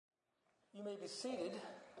You may be seated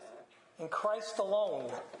in Christ alone.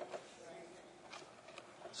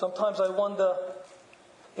 Sometimes I wonder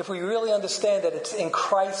if we really understand that it's in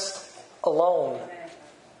Christ alone.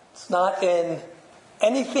 It's not in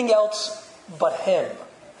anything else but Him.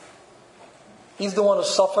 He's the one who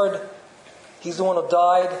suffered. He's the one who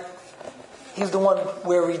died. He's the one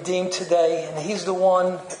we're redeemed today. And He's the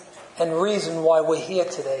one and reason why we're here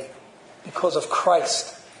today. Because of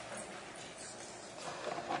Christ.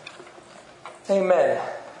 Amen.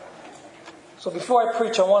 So before I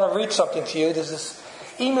preach, I want to read something to you. There's this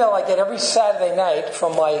email I get every Saturday night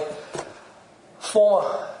from my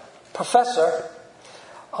former professor.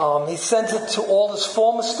 He sends it to all his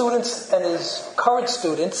former students and his current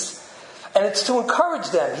students. And it's to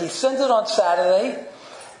encourage them. He sends it on Saturday.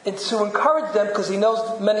 It's to encourage them because he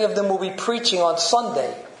knows many of them will be preaching on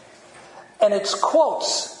Sunday. And it's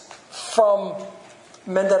quotes from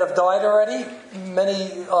men that have died already.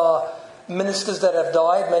 Many ministers that have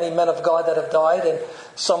died, many men of God that have died, and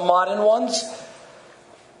some modern ones.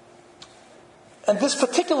 And this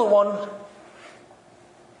particular one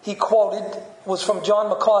he quoted was from John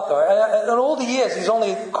MacArthur. And in all the years, he's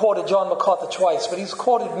only quoted John MacArthur twice, but he's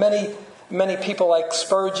quoted many people like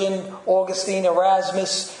Spurgeon, Augustine,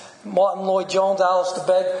 Erasmus, Martin Lloyd-Jones, Alistair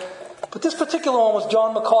Begg. But this particular one was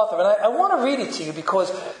John MacArthur. And I want to read it to you because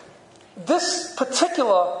this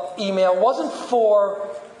particular email wasn't for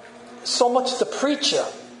so much the preacher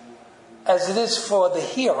as it is for the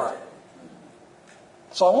hearer.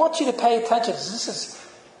 So I want you to pay attention. This is,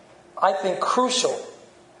 I think, crucial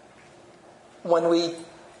when we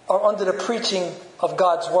are under the preaching of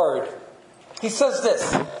God's Word. He says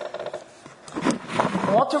this: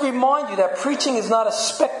 I want to remind you that preaching is not a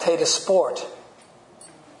spectator sport.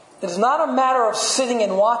 It is not a matter of sitting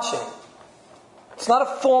and watching. It's not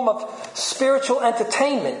a form of spiritual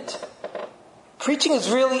entertainment. Preaching is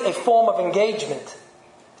really a form of engagement.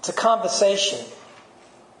 It's a conversation.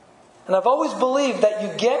 And I've always believed that you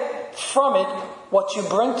get from it what you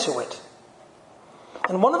bring to it.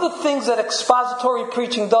 And one of the things that expository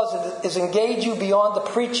preaching does is engage you beyond the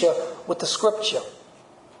preacher with the Scripture.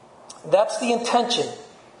 That's the intention,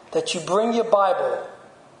 that you bring your Bible,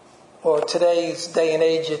 or today's day and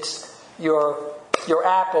age it's your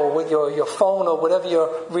app or with your phone or whatever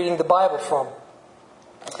you're reading the Bible from.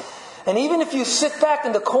 And even if you sit back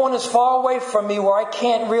in the corners far away from me where I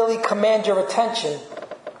can't really command your attention,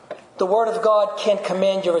 the Word of God can't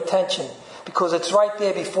command your attention because it's right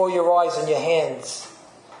there before your eyes and your hands.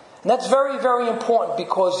 And that's very, very important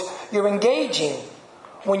because you're engaging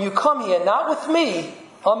when you come here, not with me.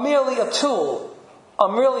 I'm merely a tool.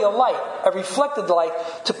 I'm merely a light, a reflected light,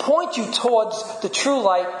 to point you towards the true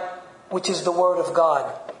light, which is the Word of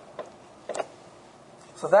God.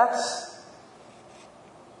 So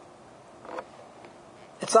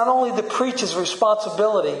it's not only the preacher's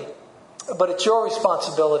responsibility, but it's your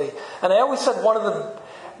responsibility. And I always said one of the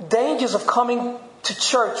dangers of coming to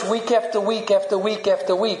church week after week after week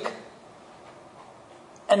after week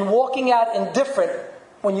and walking out indifferent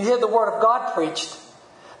when you hear the Word of God preached,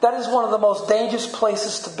 that is one of the most dangerous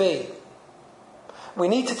places to be. We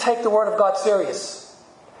need to take the Word of God serious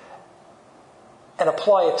and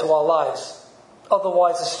apply it to our lives.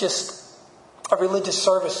 Otherwise, it's just a religious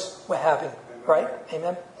service we're having. Right?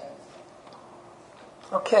 Amen?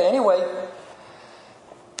 Okay, anyway,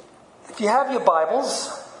 if you have your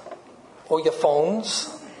Bibles, or your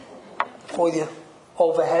phones, or your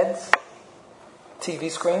overheads,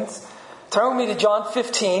 TV screens, turn with me to John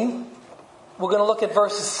 15. We're going to look at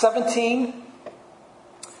verses 17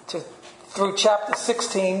 through chapter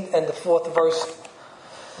 16 and the 4th verse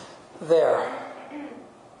there.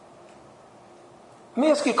 Let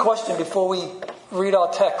me ask you a question before we read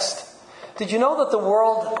our text. Did you know that the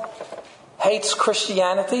world hates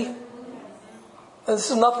Christianity? This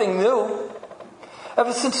is nothing new.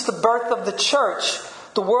 Ever since the birth of the church,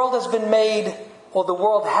 the world has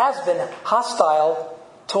been hostile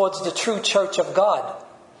towards the true church of God.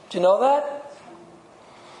 Do you know that?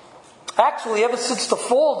 Actually, ever since the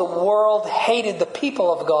fall, the world hated the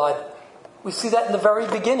people of God. We see that in the very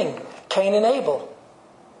beginning, Cain and Abel.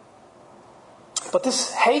 But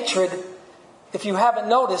this hatred, if you haven't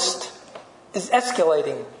noticed, is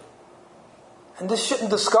escalating. And this shouldn't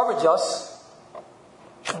discourage us,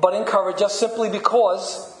 but encourage us simply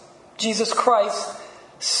because Jesus Christ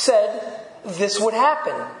said this would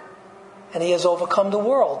happen. And He has overcome the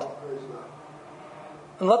world.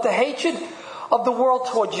 And let the hatred of the world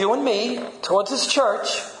towards you and me, towards His church,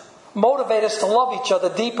 motivate us to love each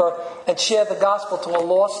other deeper and share the gospel to a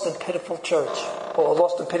lost and pitiful church. Or a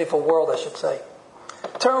lost and pitiful world, I should say.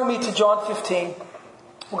 Turn with me to John 15.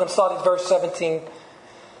 We're going to start at verse 17.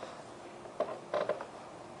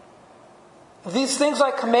 These things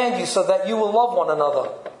I command you so that you will love one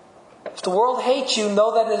another. If the world hates you,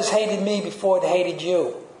 know that it has hated me before it hated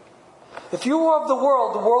you. If you were of the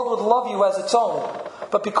world would love you as its own.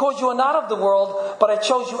 But because you are not of the world, but I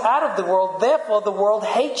chose you out of the world, therefore the world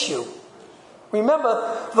hates you.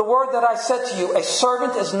 Remember the word that I said to you, a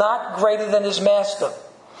servant is not greater than his master.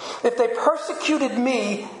 If they persecuted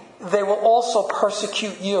me, they will also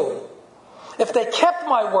persecute you. If they kept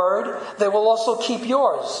my word, they will also keep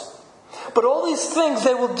yours. But all these things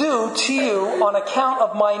they will do to you on account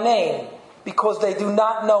of my name, because they do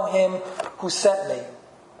not know him who sent me.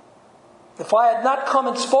 If I had not come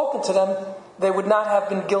and spoken to them, they would not have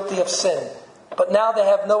been guilty of sin. But now they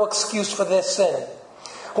have no excuse for their sin.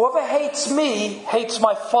 Whoever hates me hates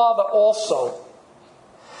my Father also.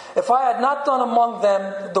 If I had not done among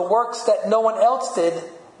them the works that no one else did,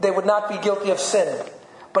 they would not be guilty of sin.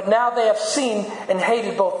 But now they have seen and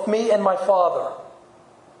hated both me and my Father.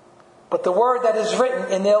 But the word that is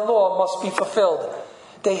written in their law must be fulfilled.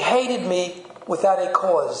 They hated me without a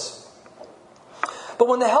cause. But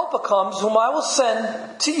when the Helper comes, whom I will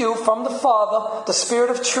send to you from the Father, the Spirit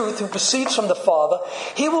of truth who proceeds from the Father,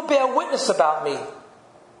 he will bear witness about me.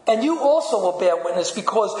 And you also will bear witness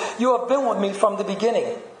because you have been with me from the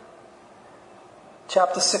beginning.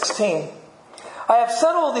 Chapter 16. I have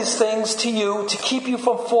said all these things to you to keep you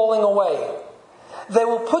from falling away. They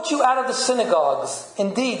will put you out of the synagogues.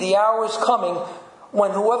 Indeed, the hour is coming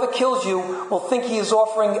when whoever kills you will think he is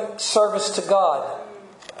offering service to God.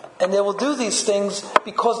 And they will do these things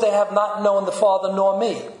because they have not known the Father nor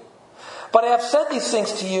me. But I have said these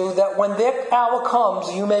things to you that when their hour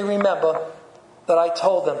comes, you may remember that I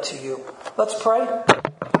told them to you. Let's pray.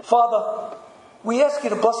 Father, we ask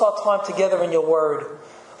you to bless our time together in your word.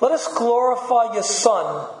 Let us glorify your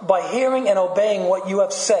Son by hearing and obeying what you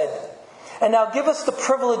have said. And now give us the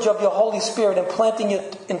privilege of your Holy Spirit implanting your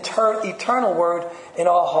eternal word in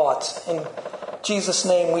our hearts. In Jesus'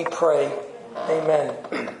 name we pray.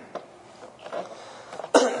 Amen.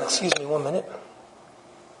 Excuse me 1 minute.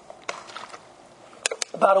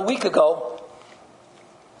 About a week ago,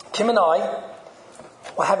 Kim and I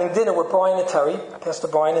were having dinner with Brian and Terry, Pastor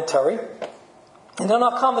Brian and Terry. And in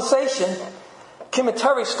our conversation, Kim and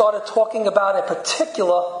Terry started talking about a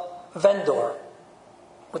particular vendor,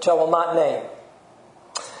 which I will not name.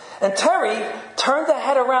 And Terry turned her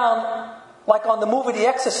head around like on the movie The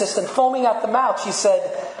Exorcist and foaming at the mouth, she said,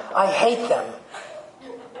 I hate them.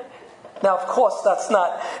 Now, of course, that's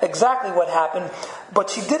not exactly what happened,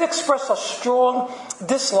 but she did express a strong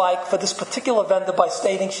dislike for this particular vendor by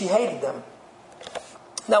stating she hated them.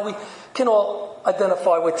 Now, we can all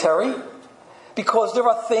identify with Terry because there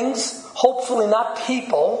are things, hopefully not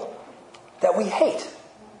people, that we hate.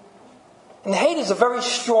 And hate is a very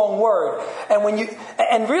strong word.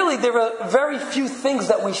 And really there are very few things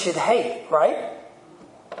that we should hate, right?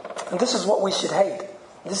 And this is what we should hate.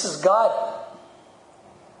 This is God.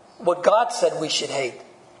 What God said we should hate.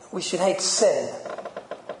 We should hate sin.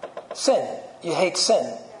 Sin. You hate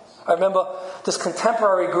sin. I remember this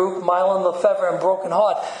contemporary group, Mylon Lefevre and Broken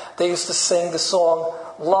Heart, they used to sing the song,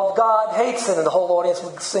 Love God, Hate Sin. And the whole audience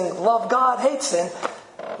would sing, Love God, Hate Sin.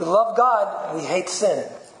 We love God, we hate sin.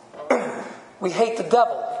 We hate the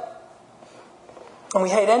devil. And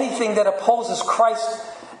we hate anything that opposes Christ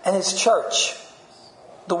and his church.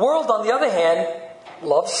 The world, on the other hand,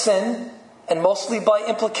 loves sin, and mostly by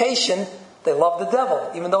implication, they love the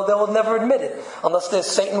devil, even though they will never admit it. Unless they're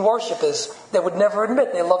Satan worshippers, they would never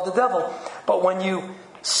admit they love the devil. But when you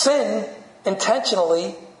sin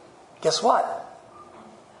intentionally, guess what?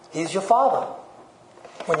 He's your father.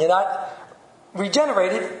 When you're not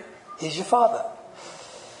regenerated, he's your father.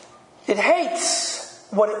 It hates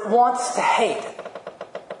what it wants to hate.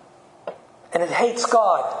 And it hates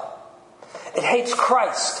God. It hates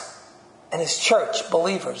Christ and his church,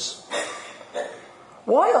 believers.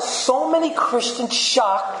 Why are so many Christians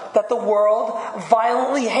shocked that the world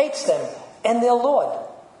violently hates them and their Lord?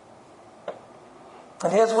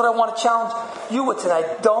 And here's what I want to challenge you with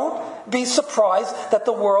tonight. Don't be surprised that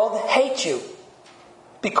the world hates you,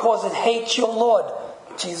 because it hates your Lord,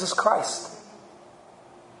 Jesus Christ.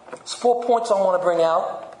 There's 4 points I want to bring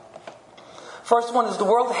out. First one is the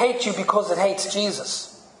world hates you because it hates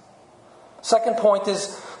Jesus. Second point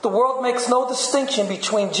is the world makes no distinction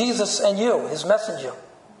between Jesus and you, his messenger.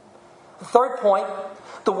 The third point,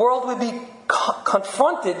 the world will be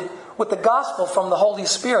confronted with the gospel from the Holy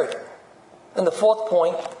Spirit. And the fourth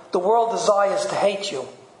point, the world desires to hate you.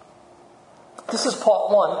 This is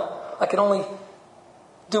part one. I can only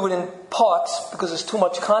do it in parts because there's too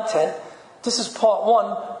much content. This is part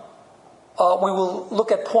one. We will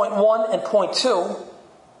look at point 1 and point 2.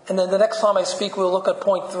 And then the next time I speak, we'll look at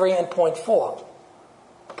point 3 and point 4.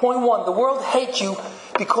 Point 1, the world hates you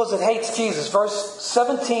because it hates Jesus. Verse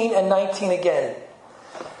 17 and 19 again.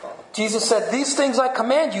 Jesus said, "These things I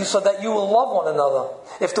command you so that you will love one another.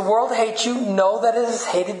 If the world hates you, know that it has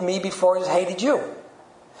hated me before it has hated you.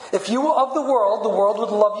 If you were of the world would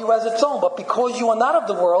love you as its own. But because you are not of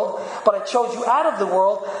the world, but I chose you out of the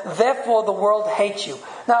world, therefore the world hates you."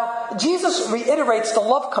 Now, Jesus reiterates the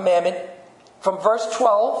love commandment from verse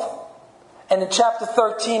 12 and in chapter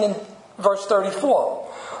 13 and verse 34.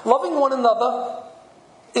 Loving one another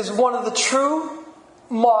is one of the true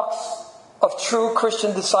marks of true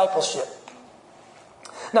Christian discipleship.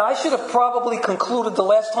 Now, I should have probably concluded the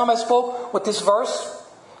last time I spoke with this verse,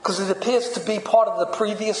 because it appears to be part of the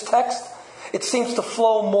previous text. It seems to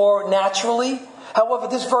flow more naturally. However,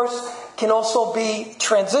 this verse can also be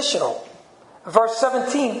transitional. Verse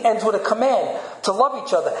 17 ends with a command to love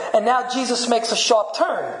each other. And now Jesus makes a sharp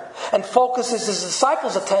turn and focuses his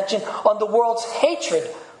disciples' attention on the world's hatred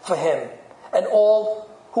for him and all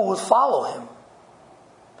who would follow him.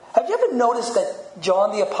 Have you ever noticed that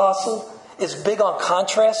John the Apostle is big on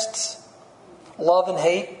contrasts? Love and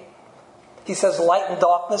hate. He says light and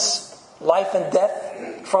darkness, life and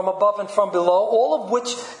death, from above and from below, all of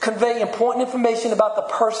which convey important information about the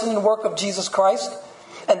person and work of Jesus Christ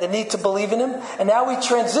and the need to believe in him. And now he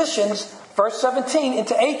transitions, verse 17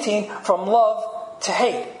 into 18, from love to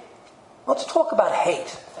hate. Let's talk about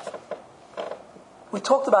hate. We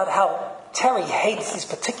talked about how Terry hates this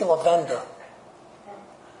particular vendor.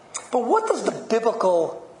 But what does the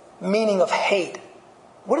biblical meaning of hate,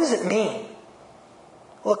 what does it mean?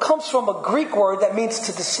 Well, it comes from a Greek word that means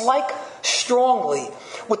to dislike strongly,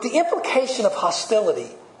 with the implication of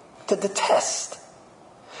hostility, to detest.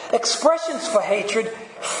 Expressions for hatred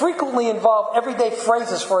frequently involve everyday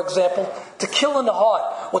phrases, for example, to kill in the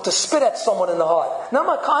heart or to spit at someone in the heart. Now,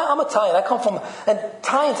 I'm Italian. I come from, and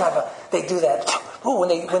Italians they do that. Ooh, when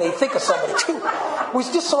they think of somebody. We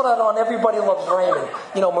just saw that on Everybody Loves Raymond.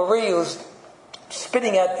 You know, Marie, who's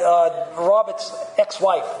spitting at Robert's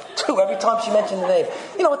ex-wife too every time she mentioned the name.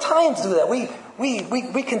 You know, Italians do that. We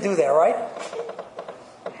can do that, right?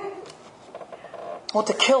 Or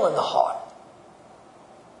to kill in the heart.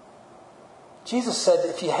 Jesus said,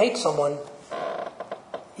 if you hate someone,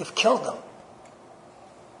 you've killed them.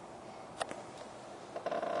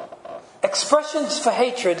 Expressions for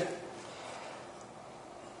hatred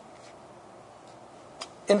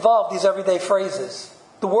involve these everyday phrases.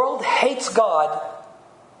 The world hates God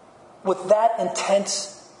with that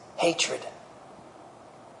intense hatred.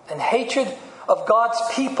 And hatred of God's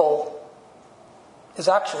people is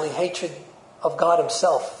actually hatred of God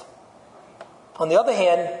himself. On the other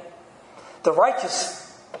hand, the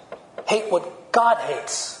righteous hate what God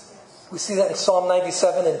hates. We see that in Psalm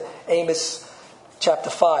 97 and Amos chapter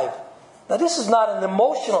 5. Now, this is not an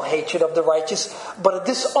emotional hatred of the righteous, but a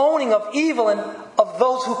disowning of evil and of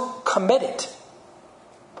those who commit it.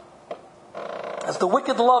 As the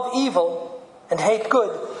wicked love evil and hate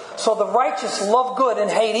good, so the righteous love good and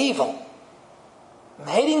hate evil. And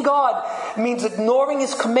hating God means ignoring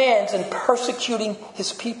his commands and persecuting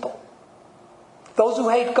his people. Those who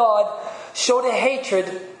hate God show their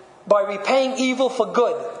hatred by repaying evil for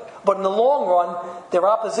good, but in the long run, their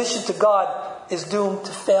opposition to God is doomed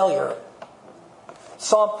to failure.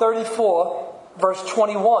 Psalm 34, verse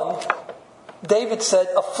 21, David said,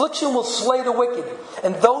 "Affliction will slay the wicked,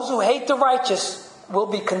 and those who hate the righteous will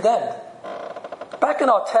be condemned." Back in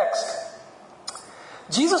our text,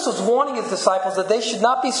 Jesus was warning his disciples that they should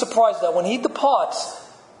not be surprised that when he departs,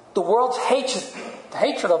 the world's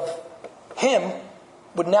hatred of him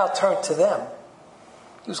would now turn to them.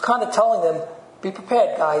 He was kind of telling them, be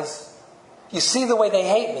prepared, guys. You see the way they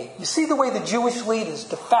hate me. You see the way the Jewish leaders,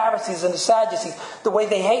 the Pharisees and the Sadducees, the way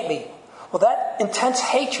they hate me. Well, that intense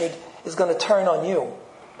hatred is going to turn on you.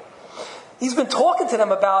 He's been talking to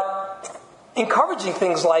them about encouraging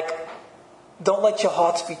things like, don't let your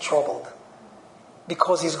hearts be troubled,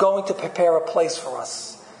 because he's going to prepare a place for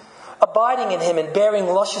us. Abiding in him and bearing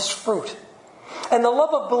luscious fruit. And the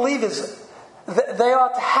love of believers they are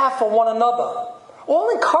to have for one another. All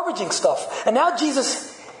encouraging stuff. And now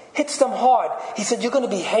Jesus hits them hard. He said, you're going to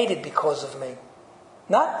be hated because of me.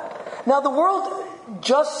 Now the world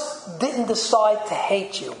just didn't decide to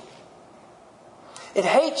hate you. It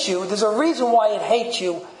hates you. There's a reason why it hates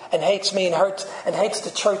you and hates me and hates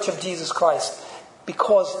the church of Jesus Christ.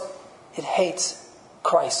 Because it hates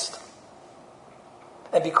Christ.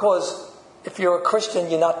 And because if you're a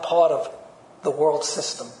Christian, you're not part of the world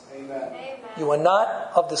system. Amen. You are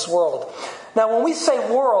not of this world. Now, when we say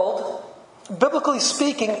world, biblically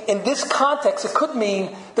speaking, in this context, it could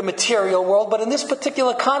mean the material world, but in this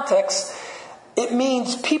particular context, it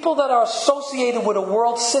means people that are associated with a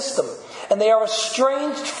world system, and they are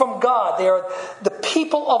estranged from God. They are the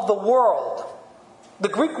people of the world. The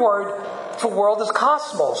Greek word for world is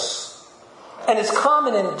cosmos, and it's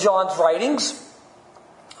common in John's writings,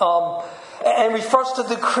 and refers to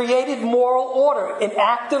the created moral order in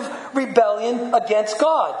active rebellion against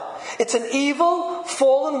God. It's an evil,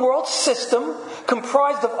 fallen world system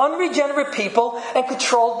comprised of unregenerate people and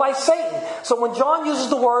controlled by Satan. So when John uses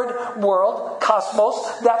the word world,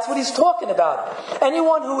 cosmos, that's what he's talking about.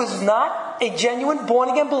 Anyone who is not a genuine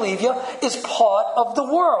born-again believer is part of the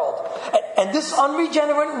world. And this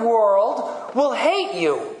unregenerate world will hate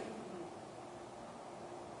you.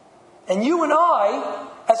 And you and I,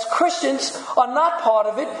 as Christians, are not part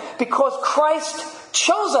of it because Christ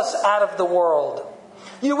chose us out of the world.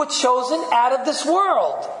 You were chosen out of this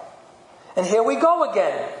world. And here we go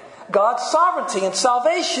again. God's sovereignty and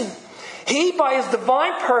salvation. He, by His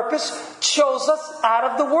divine purpose, chose us out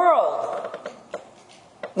of the world.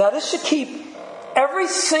 Now this should keep every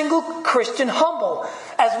single Christian humble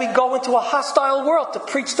as we go into a hostile world to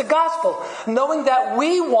preach the gospel, knowing that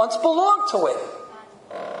we once belonged to it.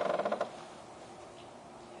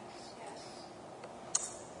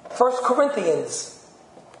 1 Corinthians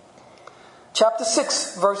chapter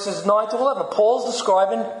 6, verses 9 to 11. Paul's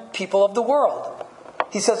describing people of the world.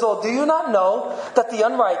 He says, "Oh, do you not know that the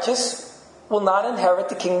unrighteous will not inherit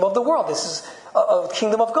the kingdom of the world?" This is a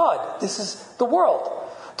kingdom of God. This is the world.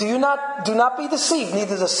 Do not be deceived.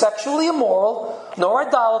 Neither the sexually immoral, nor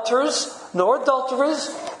idolaters, nor adulterers,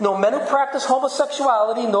 nor men who practice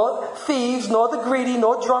homosexuality, nor thieves, nor the greedy,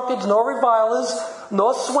 nor drunkards, nor revilers,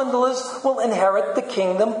 nor swindlers will inherit the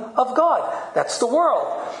kingdom of God. That's the world.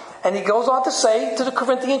 And he goes on to say to the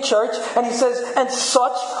Corinthian church, and he says, "And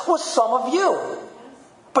such was some of you.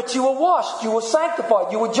 But you were washed, you were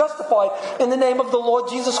sanctified, you were justified in the name of the Lord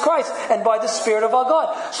Jesus Christ and by the Spirit of our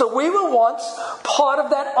God." So we were once part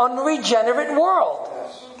of that unregenerate world.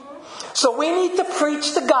 So we need to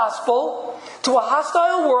preach the gospel to a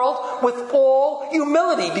hostile world with all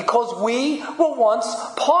humility because we were once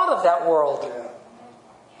part of that world.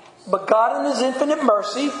 But God in His infinite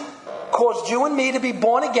mercy caused you and me to be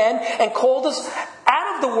born again and called us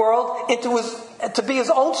out of the world to be His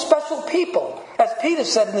own special people. As Peter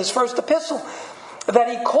said in his first epistle, that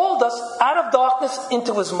He called us out of darkness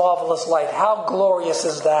into His marvelous light. How glorious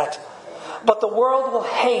is that? But the world will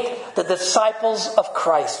hate the disciples of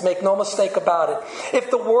Christ. Make no mistake about it. If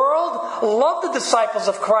the world loved the disciples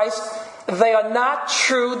of Christ, they are not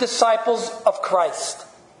true disciples of Christ.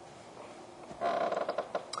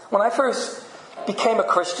 When I first became a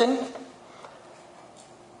Christian,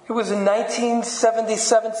 it was in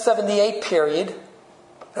 1977-78 period.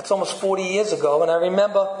 That's almost 40 years ago. And I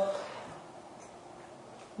remember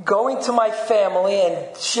going to my family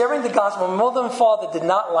and sharing the gospel. My mother and father did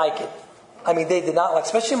not like it. I mean, they did not like it,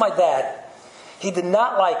 especially my dad. He did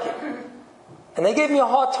not like it. And they gave me a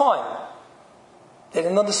hard time. They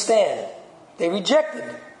didn't understand. They rejected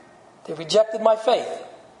my faith.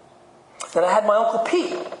 Then I had my Uncle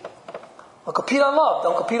Pete. Uncle Pete I loved.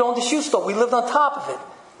 Uncle Pete owned a shoe store. We lived on top of it.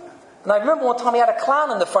 And I remember one time he had a clown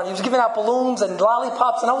in the front. He was giving out balloons and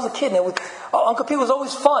lollipops, and I was a kid. And Uncle Pete was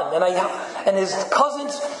always fun. And his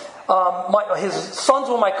cousins, his sons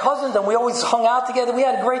were my cousins, and we always hung out together. We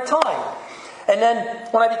had a great time. And then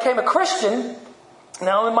when I became a Christian,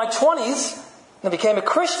 now in my 20s, I became a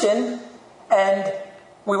Christian, and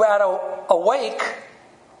we were at a wake,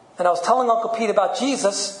 and I was telling Uncle Pete about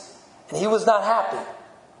Jesus, and he was not happy.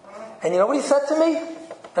 And you know what he said to me?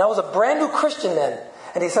 And I was a brand new Christian then.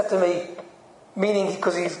 And he said to me, meaning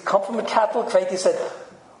because he's come from a Catholic faith, he said,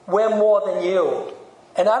 "We're more than you."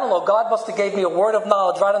 And I don't know, God must have gave me a word of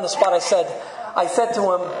knowledge right on the spot. I said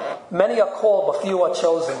to him, "Many are called, but few are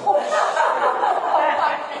chosen."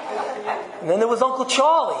 And then there was Uncle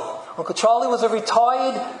Charlie. Uncle Charlie was a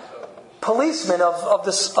retired policeman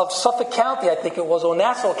of Suffolk County, I think it was, or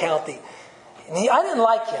Nassau County. And I didn't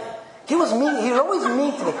like him. He was mean. He was always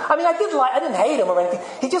mean to me. I mean, I didn't hate him or anything.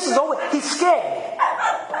 He scared me.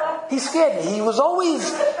 He scared me. He was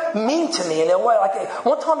always mean to me. And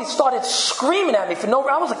one time he started screaming at me for no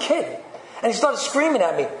reason. I was a kid. And he started screaming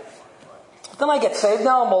at me. Then I get saved.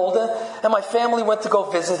 Now I'm older. And my family went to go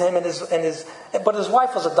visit him but his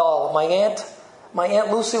wife was a doll. My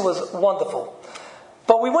Aunt Lucy was wonderful.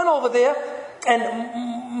 But we went over there,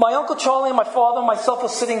 and my Uncle Charlie and my father and myself were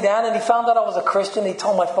sitting down, and he found out I was a Christian. He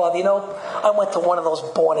told my father, I went to one of those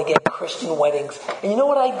born-again Christian weddings. And you know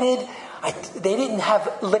what I did? They didn't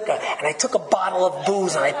have liquor, and I took a bottle of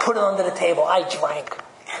booze, and I put it under the table. I drank.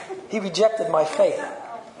 He rejected my faith.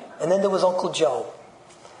 And then there was Uncle Joe.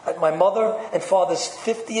 At my mother and father's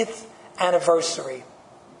 50th anniversary,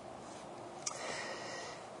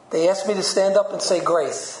 they asked me to stand up and say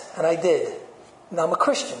grace. And I did. Now I'm a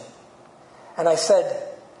Christian. And I said,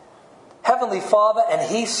 Heavenly Father, and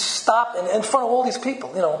he stopped, and in front of all these people,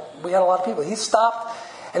 we had a lot of people. He stopped,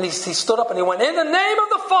 and he stood up and he went, in the name of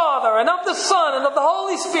the Father, and of the Son, and of the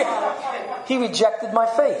Holy Spirit. He rejected my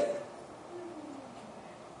faith.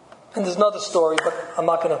 And there's another story, but I'm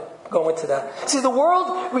not going to go into that. See, the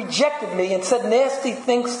world rejected me and said nasty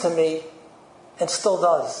things to me, and still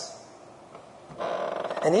does.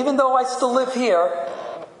 And even though I still live here,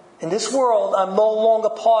 in this world, I'm no longer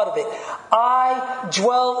part of it. I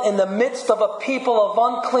dwell in the midst of a people of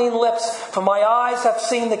unclean lips, for my eyes have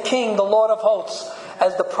seen the King, the Lord of hosts,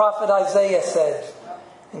 as the prophet Isaiah said.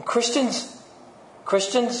 And Christians,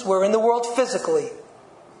 we're in the world physically,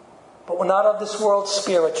 but we're not of this world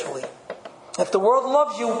spiritually. If the world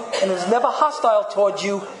loves you and is never hostile towards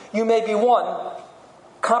you, you may be one,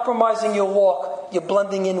 compromising your walk, you're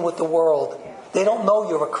blending in with the world. They don't know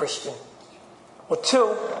you're a Christian. Or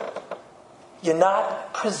two, you're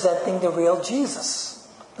not presenting the real Jesus.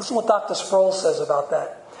 This is what Dr. Sproul says about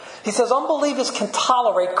that. He says unbelievers can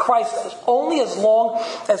tolerate Christ only as long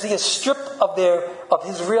as he is stripped of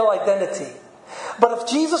his real identity. But if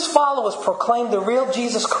Jesus' followers proclaim the real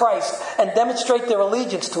Jesus Christ and demonstrate their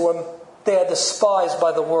allegiance to him, they are despised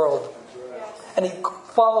by the world. And he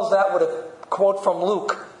follows that with a quote from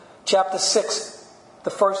Luke chapter 6,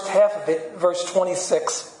 the first half of it, verse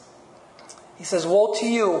 26. He says, woe to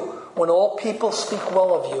you when all people speak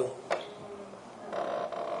well of you.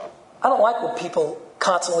 I don't like when people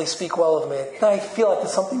constantly speak well of me. I feel like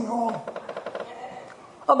there's something wrong.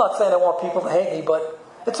 I'm not saying I want people to hate me, but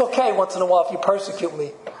it's okay once in a while if you persecute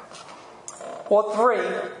me. Or three,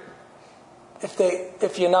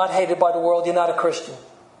 if you're not hated by the world, you're not a Christian.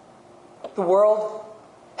 The world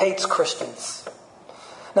hates Christians.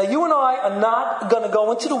 Now, you and I are not going to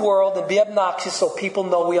go into the world and be obnoxious so people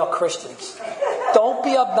know we are Christians. Don't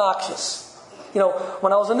be obnoxious.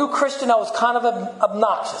 When I was a new Christian, I was kind of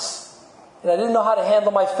obnoxious. And I didn't know how to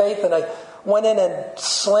handle my faith, and I went in and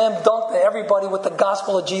slam dunked everybody with the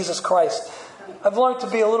gospel of Jesus Christ. I've learned to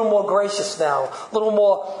be a little more gracious now, a little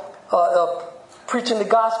more preaching the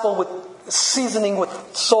gospel with seasoning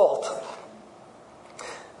with salt.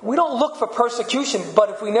 We don't look for persecution, but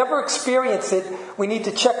if we never experience it, we need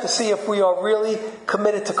to check to see if we are really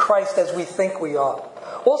committed to Christ as we think we are.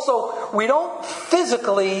 Also, we don't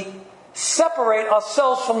physically separate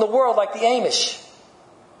ourselves from the world like the Amish.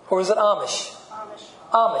 Or is it Amish?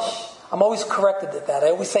 Amish. I'm always corrected at that. I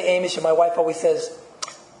always say Amish, and my wife always says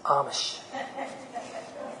Amish.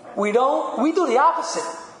 We do the opposite.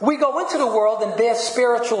 We go into the world and bear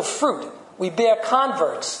spiritual fruit. We bear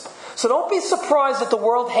converts. So don't be surprised that the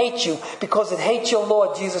world hates you because it hates your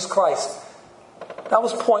Lord Jesus Christ. That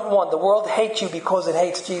was point one. The world hates you because it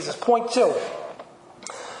hates Jesus. Point two.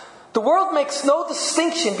 The world makes no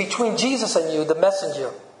distinction between Jesus and you, the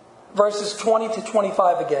messenger. Verses 20 to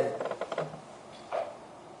 25 again.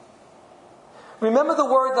 Remember the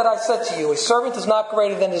word that I said to you, a servant is not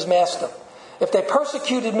greater than his master. If they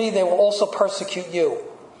persecuted me, they will also persecute you.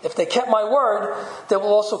 If they kept my word, they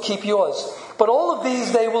will also keep yours. But all of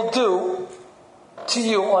these they will do to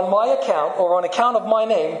you on my account, or on account of my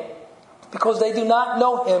name, because they do not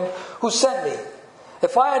know him who sent me.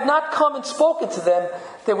 If I had not come and spoken to them,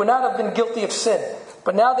 they would not have been guilty of sin.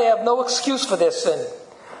 But now they have no excuse for their sin.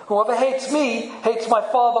 Whoever hates me hates my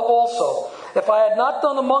Father also. If I had not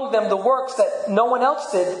done among them the works that no one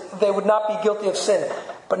else did, they would not be guilty of sin.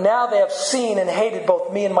 But now they have seen and hated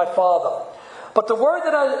both me and my Father. But the word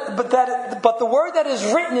that is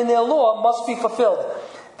written in their law must be fulfilled.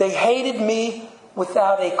 They hated me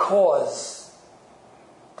without a cause.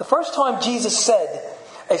 The first time Jesus said,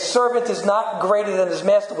 a servant is not greater than his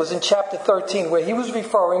master, was in chapter 13, where he was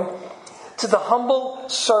referring to the humble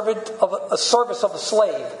service of a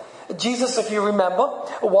slave. Jesus, if you remember,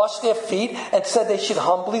 washed their feet and said they should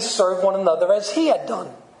humbly serve one another as he had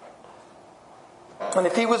done. And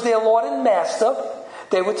if he was their Lord and master,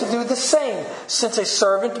 they were to do the same, since a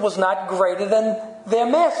servant was not greater than their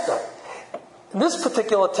master. In this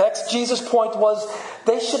particular text, Jesus' point was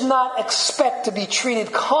they should not expect to be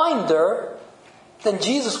treated kinder than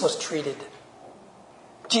Jesus was treated.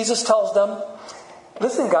 Jesus tells them,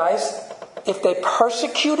 listen guys, if they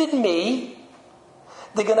persecuted me,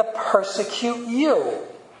 they're going to persecute you.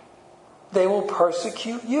 They will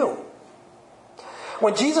persecute you.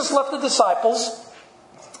 When Jesus left the disciples,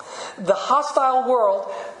 the hostile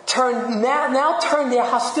world turned their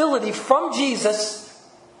hostility from Jesus,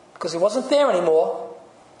 because he wasn't there anymore,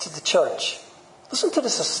 to the church. Listen to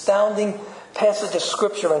this astounding passage of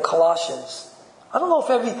Scripture in Colossians. I don't know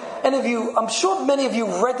if any of you, I'm sure many of you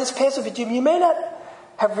read this passage, but you may not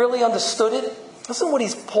have really understood it. Listen to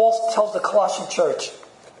what Paul tells the Colossian church.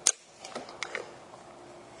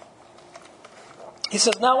 He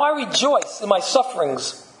says, "Now I rejoice in my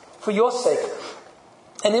sufferings for your sake.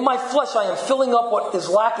 And in my flesh I am filling up what is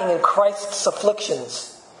lacking in Christ's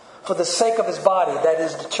afflictions for the sake of his body, that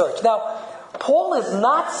is the church." Now, Paul is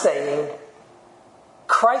not saying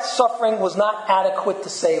Christ's suffering was not adequate to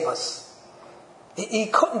save us. He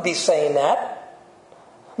couldn't be saying that.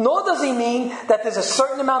 Nor does he mean that there's a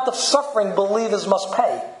certain amount of suffering believers must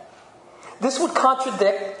pay. This would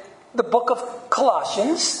contradict the book of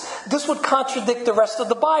Colossians. This would contradict the rest of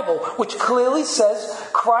the Bible, which clearly says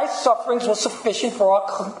Christ's sufferings were sufficient for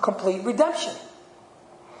our complete redemption.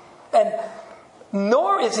 And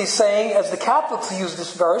nor is he saying, as the Catholics use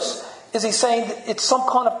this verse, is he saying that it's some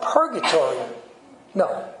kind of purgatory.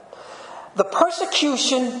 No. The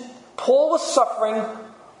persecution Paul was suffering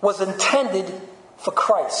was intended for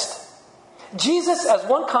Christ. Jesus, as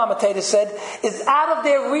one commentator said, is out of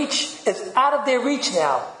their reach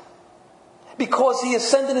now, because he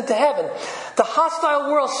ascended into heaven. The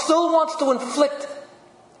hostile world still wants to inflict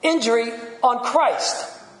injury on Christ,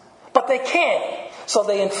 but they can't. So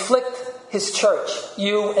they inflict his church,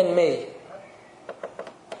 you and me.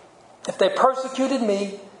 If they persecuted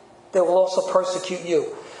me, they will also persecute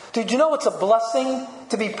you. Did you know it's a blessing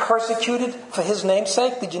to be persecuted for his name's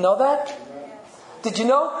sake? Did you know that? Did you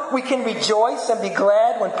know we can rejoice and be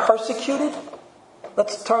glad when persecuted?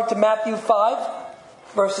 Let's turn to Matthew 5,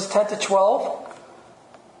 verses 10 to 12.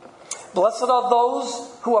 "Blessed are those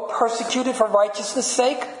who are persecuted for righteousness'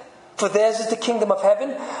 sake, for theirs is the kingdom of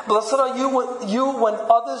heaven. Blessed are you when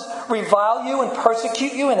others revile you and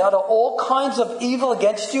persecute you and utter all kinds of evil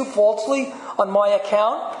against you falsely on my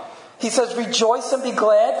account." He says, "Rejoice and be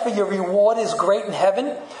glad, for your reward is great in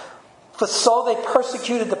heaven. For so they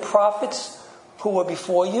persecuted the prophets who were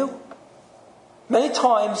before you." Many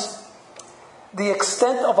times, the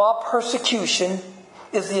extent of our persecution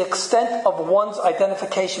is the extent of one's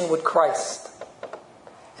identification with Christ.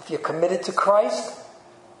 If you're committed to Christ,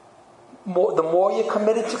 the more you're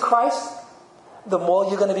committed to Christ, the more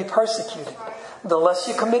you're going to be persecuted. The less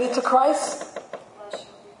you're committed to Christ,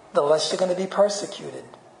 the less you're going to be persecuted.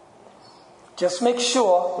 Just make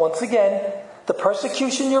sure, once again, the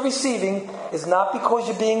persecution you're receiving is not because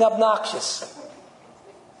you're being obnoxious.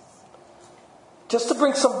 Just to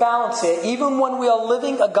bring some balance here, even when we are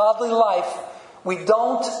living a godly life, we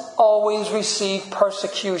don't always receive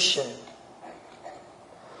persecution.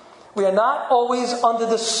 We are not always under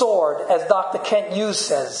the sword, as Dr. Kent Hughes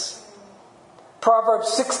says. Proverbs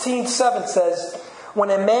 16:7 says,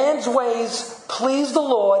 "When a man's ways please the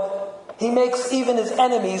Lord, he makes even his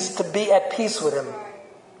enemies to be at peace with him."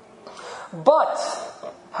 But,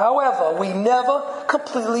 however, we never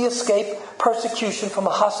completely escape persecution from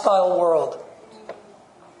a hostile world.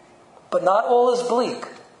 But not all is bleak.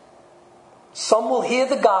 Some will hear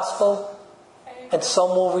the gospel and some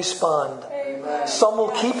will respond. Amen. Some will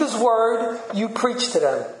keep his word, you preach to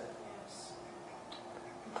them.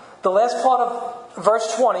 The last part of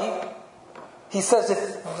verse 20, he says,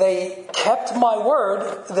 "If they kept my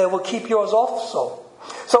word, they will keep yours also."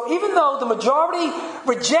 So even though the majority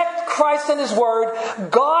reject Christ and his word,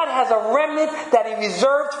 God has a remnant that he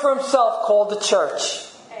reserved for himself called the church.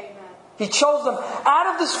 Amen. He chose them out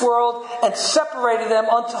of this world and separated them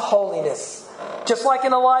unto holiness. Just like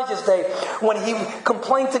in Elijah's day, when he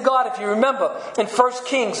complained to God, if you remember, in 1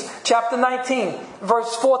 Kings chapter 19,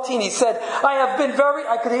 verse 14, he said, I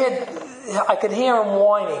could hear him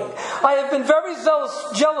whining. "I have been very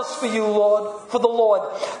jealous for you, Lord, for the Lord,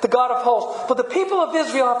 the God of hosts. For the people of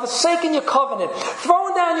Israel have forsaken your covenant,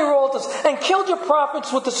 thrown down your altars, and killed your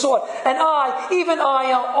prophets with the sword. And I, even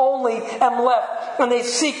I only, am left, and they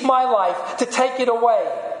seek my life to take it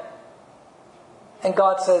away." And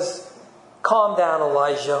God says, "Calm down,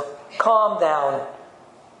 Elijah. Calm down."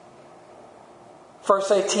 Verse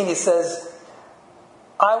 18, he says,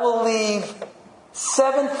 "I will leave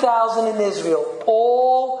 7,000 in Israel,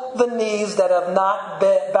 all the knees that have not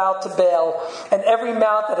bowed to Baal, and every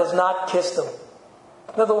mouth that has not kissed him."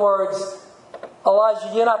 In other words, Elijah,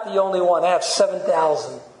 you're not the only one. I have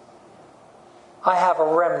 7,000. I have a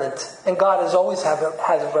remnant. And God has always has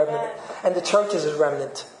a remnant. And the church is a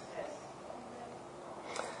remnant.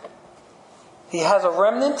 He has a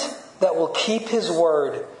remnant that will keep his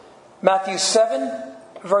word. Matthew 7,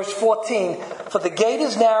 verse 14. "For the gate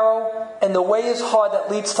is narrow and the way is hard that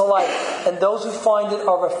leads to life, and those who find it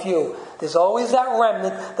are a few." There's always that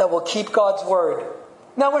remnant that will keep God's word.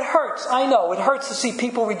 Now it hurts. I know. It hurts to see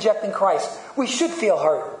people rejecting Christ. We should feel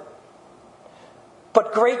hurt.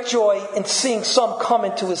 But great joy in seeing some come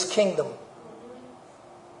into His kingdom.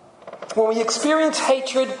 When we experience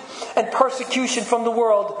hatred and persecution from the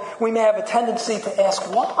world, we may have a tendency to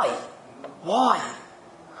ask, why? Why?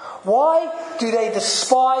 Why do they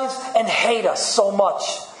despise and hate us so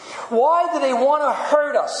much? Why do they want to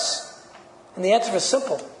hurt us? And the answer is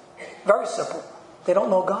simple. Very simple. They don't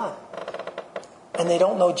know God. And they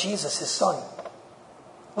don't know Jesus, His Son.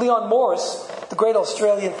 Leon Morris, the great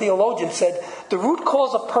Australian theologian, said, the root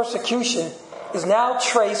cause of persecution is now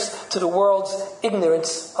traced to the world's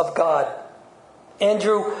ignorance of God.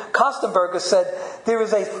 Andrew Kostenberger said, there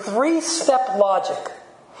is a 3-step logic.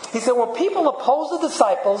 He said, when people oppose the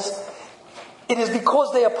disciples, it is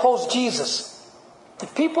because they oppose Jesus.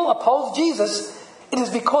 If people oppose Jesus, it is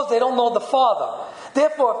because they don't know the Father.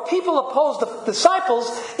 Therefore, if people oppose the disciples,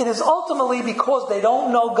 it is ultimately because they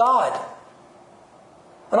don't know God.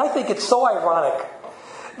 And I think it's so ironic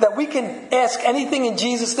that we can ask anything in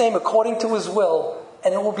Jesus' name according to His will,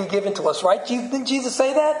 and it will be given to us, right? Didn't Jesus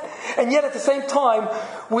say that? And yet at the same time,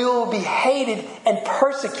 we will be hated and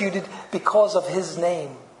persecuted because of His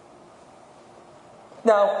name.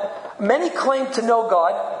 Now, many claim to know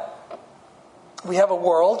God. We have a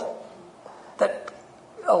world that,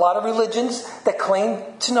 a lot of religions that claim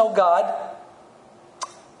to know God,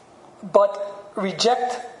 but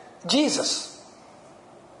reject Jesus.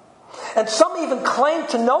 And some even claim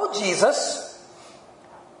to know Jesus,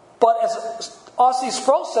 but as R.C.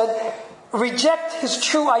 Sproul said, reject His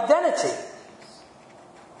true identity.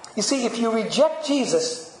 You see, if you reject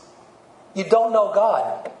Jesus, you don't know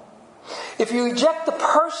God. If you reject the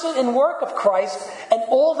person and work of Christ and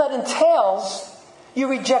all that entails, you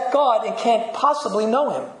reject God and can't possibly know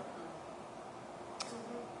Him.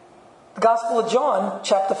 The Gospel of John,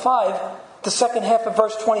 chapter 5, the second half of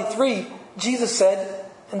verse 23, Jesus said,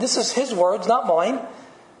 and this is His words, not mine,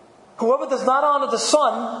 whoever does not honor the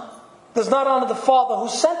Son does not honor the Father who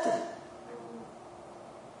sent Him.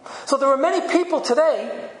 So there are many people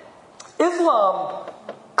today, Islam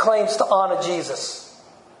claims to honor Jesus,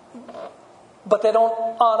 but they don't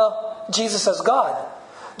honor Jesus as God.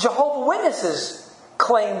 Jehovah's Witnesses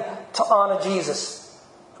claim to honor Jesus,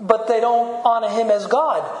 but they don't honor Him as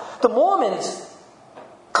God. The Mormons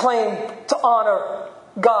claim to honor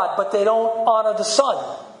God, but they don't honor the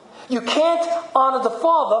Son. You can't honor the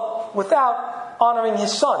Father without honoring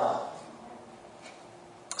His Son.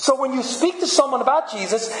 So when you speak to someone about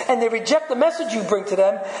Jesus and they reject the message you bring to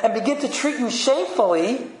them and begin to treat you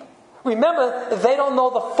shamefully, remember they don't know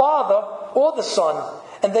the Father or the Son,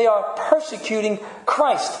 and they are persecuting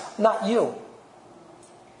Christ, not you.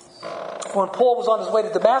 When Paul was on his way to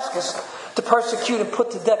Damascus to persecute and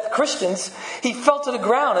put to death Christians, he fell to the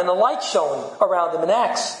ground and a light shone around him in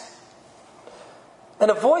Acts. And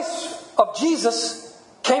a voice of Jesus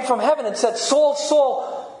came from heaven and said, Saul,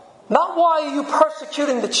 Saul, not why are you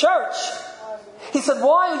persecuting the church? He said,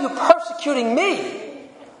 why are you persecuting me?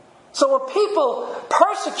 So when people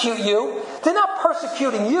persecute you, they're not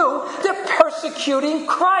persecuting you, they're persecuting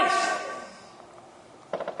Christ.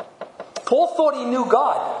 Paul thought he knew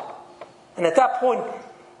God. And at that point,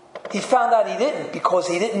 he found out he didn't, because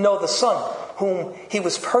he didn't know the Son whom he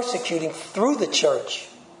was persecuting through the church.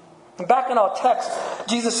 And back in our text,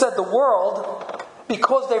 Jesus said the world,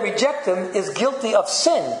 because they reject Him, is guilty of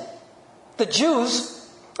sin. The Jews,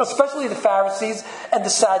 especially the Pharisees and the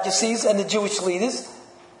Sadducees and the Jewish leaders,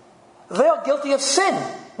 they are guilty of sin.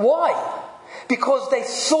 Why? Because they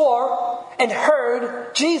saw and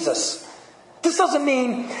heard Jesus. This doesn't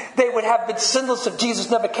mean they would have been sinless if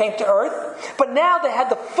Jesus never came to earth. But now they had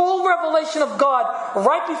the full revelation of God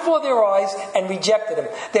right before their eyes and rejected Him.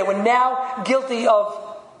 They were now guilty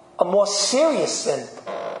of a more serious sin.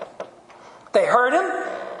 They heard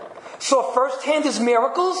Him, saw firsthand His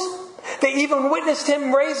miracles. They even witnessed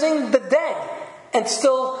Him raising the dead and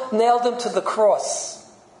still nailed Him to the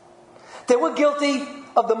cross. They were guilty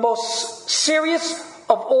of the most serious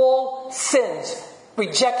of all sins,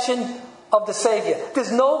 rejection of the Savior.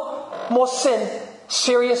 There's no more sin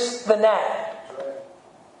serious than that.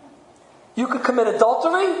 You could commit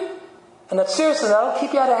adultery, and that's serious, and that'll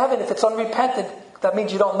keep you out of heaven if it's unrepented. That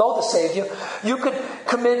means you don't know the Savior. You could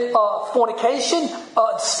commit fornication,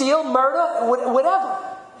 steal, murder, whatever.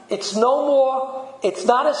 It's no more, it's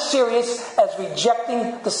not as serious as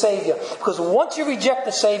rejecting the Savior. Because once you reject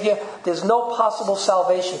the Savior, there's no possible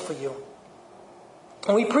salvation for you.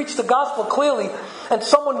 And we preach the gospel clearly, and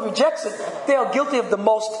someone rejects it, they are guilty of the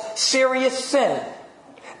most serious sin.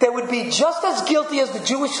 They would be just as guilty as the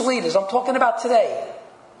Jewish leaders, I'm talking about today,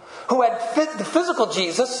 who had the physical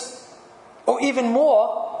Jesus, Or even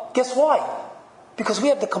more, guess why? Because we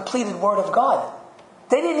have the completed Word of God.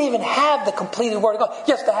 They didn't even have the completed Word of God.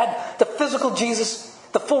 Yes, they had the physical Jesus,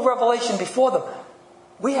 the full revelation before them.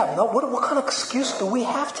 We have no, what kind of excuse do we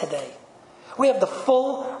have today? We have the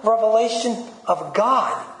full revelation of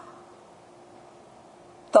God.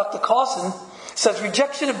 Dr. Carson says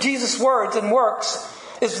rejection of Jesus' words and works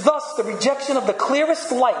is thus the rejection of the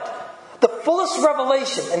clearest light, the fullest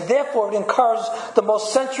revelation, and therefore it incurs the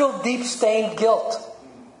most central, deep-stained guilt.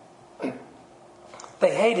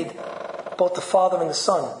 They hated both the Father and the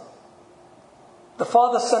Son. The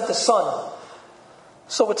Father sent the Son.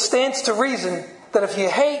 So it stands to reason that if you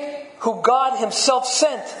hate who God Himself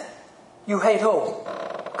sent, you hate who?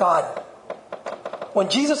 God. When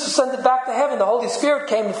Jesus ascended back to heaven, the Holy Spirit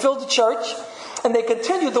came and filled the church, and they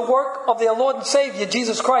continued the work of their Lord and Savior,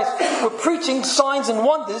 Jesus Christ, with preaching signs and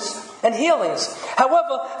wonders and healings.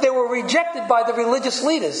 However, they were rejected by the religious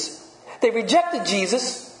leaders. They rejected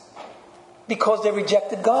Jesus because they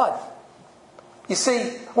rejected God. You see,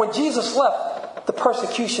 when Jesus left, the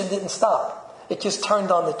persecution didn't stop. It just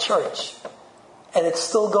turned on the church. And it's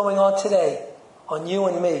still going on today, on you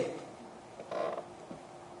and me.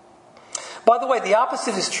 By the way, the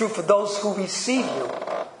opposite is true for those who receive you.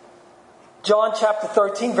 John chapter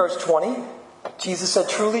 13, verse 20, Jesus said,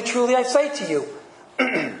 "Truly, truly, I say to you,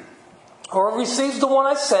 whoever receives the one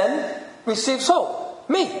I send, receives who?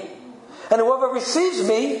 Me. And whoever receives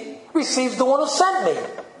me, receives the one who sent me."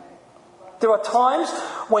 There are times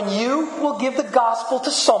when you will give the gospel to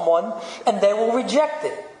someone and they will reject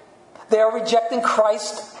it. They are rejecting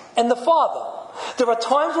Christ and the Father. There are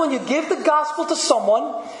times when you give the gospel to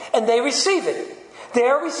someone and they receive it. They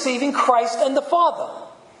are receiving Christ and the Father.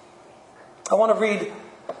 I want to read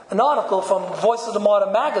an article from Voice of the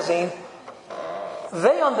Martyr magazine.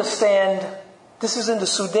 They understand, this is in the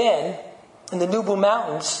Sudan, in the Nubu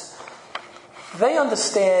Mountains. They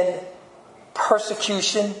understand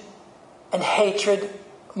persecution and hatred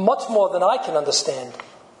much more than I can understand.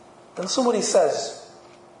 And listen to what he says.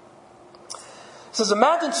 He says,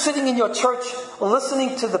 imagine sitting in your church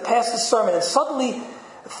listening to the pastor's sermon and suddenly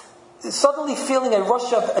feeling a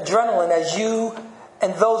rush of adrenaline as you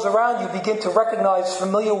and those around you begin to recognize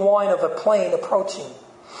familiar whine of a plane approaching.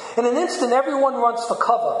 In an instant, everyone runs for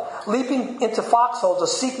cover, leaping into foxholes or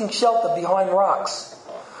seeking shelter behind rocks.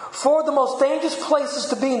 Four of the most dangerous places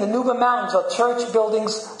to be in the Nuba Mountains are church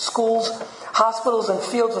buildings, schools, hospitals, and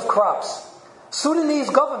fields of crops. Sudanese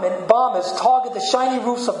government bombers target the shiny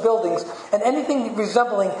roofs of buildings and anything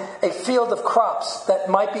resembling a field of crops that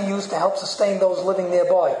might be used to help sustain those living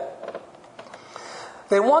nearby.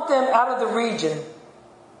 They want them out of the region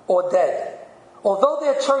or dead. Although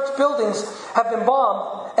their church buildings have been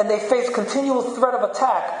bombed and they face continual threat of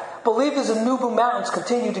attack, believers in Nubu Mountains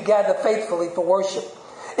continue to gather faithfully for worship.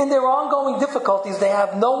 In their ongoing difficulties, they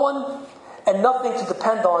have no one and nothing to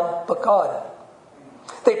depend on but God.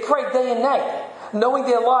 They pray day and night, knowing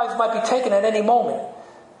their lives might be taken at any moment.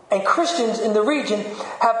 And Christians in the region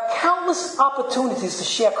have countless opportunities to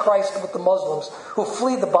share Christ with the Muslims who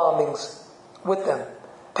flee the bombings with them.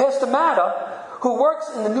 Pastor Matta, who works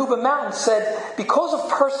in the Nuba Mountains, said, because of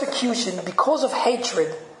persecution, because of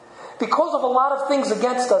hatred, because of a lot of things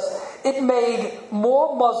against us, it made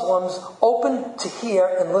more Muslims open to hear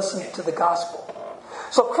and listen to the gospel.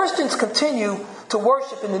 So Christians continue to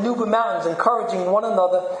worship in the Nuba Mountains, encouraging one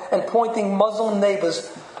another and pointing Muslim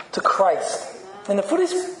neighbors to Christ. And for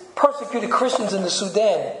these persecuted Christians in the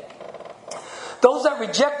Sudan, those that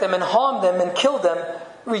reject them and harm them and kill them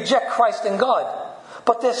reject Christ and God.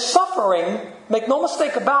 But their suffering, make no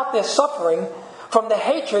mistake about their suffering, from the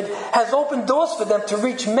hatred has opened doors for them to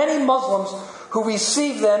reach many Muslims who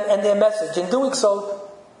receive them and their message. In doing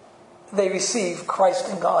so, they receive Christ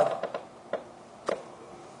and God.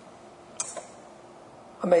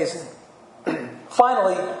 Amazing.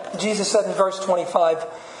 Finally, Jesus said in verse 25,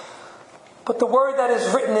 but the word that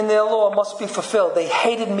is written in their law must be fulfilled. They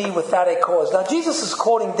hated me without a cause. Now, Jesus is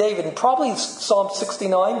quoting David in probably Psalm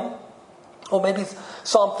 69, or maybe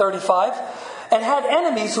Psalm 35, and had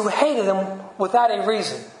enemies who hated him without a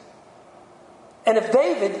reason. And if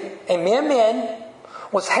David, a mere man,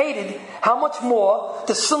 was hated, how much more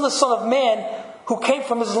the sinless Son of Man who came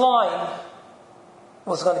from his line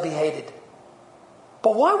was going to be hated.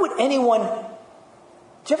 But why would anyone,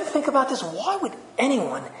 do you ever think about this? Why would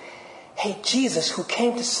anyone hate Jesus who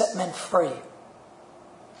came to set men free?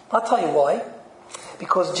 I'll tell you why.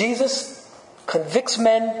 Because Jesus convicts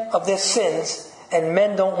men of their sins, and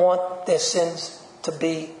men don't want their sins to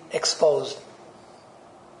be exposed.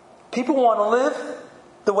 People want to live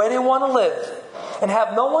the way they want to live and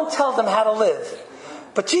have no one tell them how to live.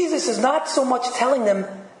 But Jesus is not so much telling them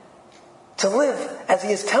to live as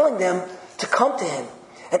he is telling them to come to him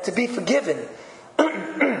and to be forgiven.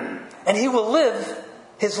 And he will live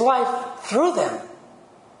his life through them.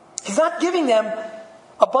 He's not giving them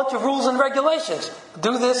a bunch of rules and regulations.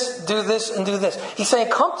 Do this, and do this. He's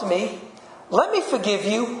saying, come to me, let me forgive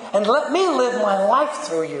you, and let me live my life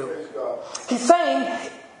through you. He's saying,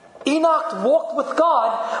 Enoch walked with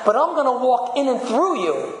God, but I'm going to walk in and through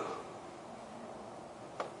you.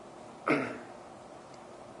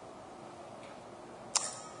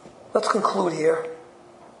 Let's conclude here.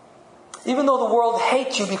 Even though the world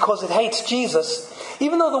hates you because it hates Jesus,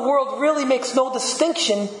 even though the world really makes no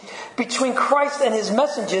distinction between Christ and his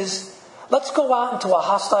messengers, let's go out into a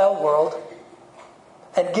hostile world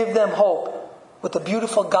and give them hope with the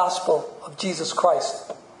beautiful gospel of Jesus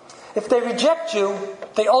Christ. If they reject you,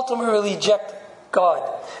 they ultimately reject God.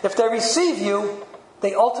 If they receive you,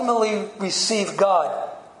 they ultimately receive God.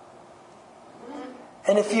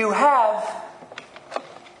 And if you have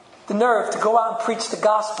the nerve to go out and preach the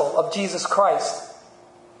gospel of Jesus Christ,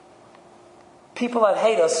 people that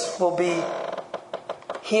hate us will be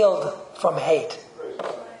healed from hate.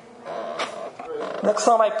 Next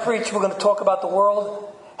time I preach, we're going to talk about the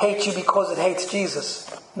world hates you because it hates Jesus.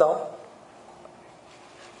 No.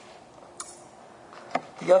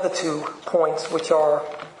 The other 2 points, which are,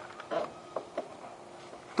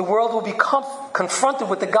 the world will be confronted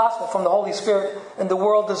with the gospel from the Holy Spirit, and the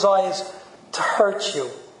world desires to hurt you.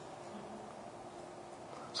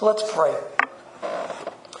 So let's pray.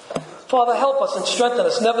 Father, help us and strengthen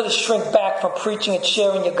us never to shrink back from preaching and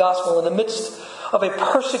sharing your gospel in the midst of a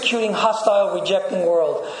persecuting, hostile, rejecting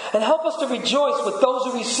world. And help us to rejoice with those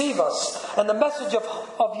who receive us and the message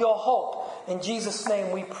of your hope. In Jesus'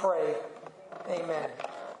 name we pray. Amen.